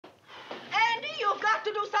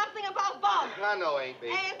I know, Aunt Bee.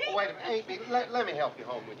 Andy? Oh, wait a minute, Aunt Bee, let me help you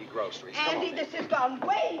home with your groceries. Andy, this has gone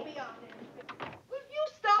way beyond anything. Will you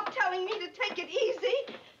stop telling me to take it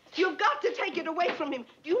easy? You've got to take it away from him.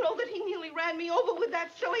 Do you know that he nearly ran me over with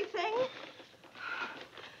that silly thing?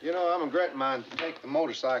 You know, I'm regretting mine to take the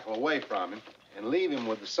motorcycle away from him and leave him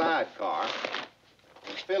with the sidecar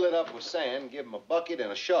and fill it up with sand, give him a bucket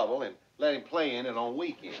and a shovel, and let him play in it on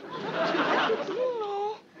weekends. You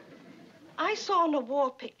know, I saw in a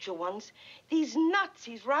war picture once these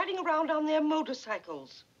Nazis riding around on their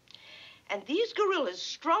motorcycles. And these guerrillas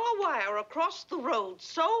strung a wire across the road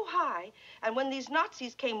so high, and when these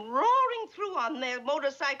Nazis came roaring through on their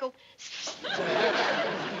motorcycles...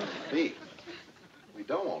 Bee, we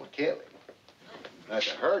don't want to kill him. Not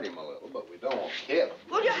to hurt him a little, but we don't want to kill him.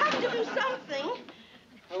 Well, you have to do something.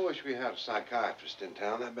 I wish we had a psychiatrist in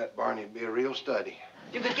town. I bet Barney'd be a real study.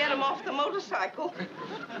 You could get him off the motorcycle.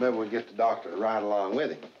 Maybe we'd get the doctor to ride along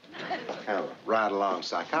with him. Kind of a ride-along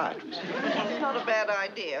psychiatrist. It's not a bad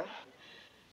idea.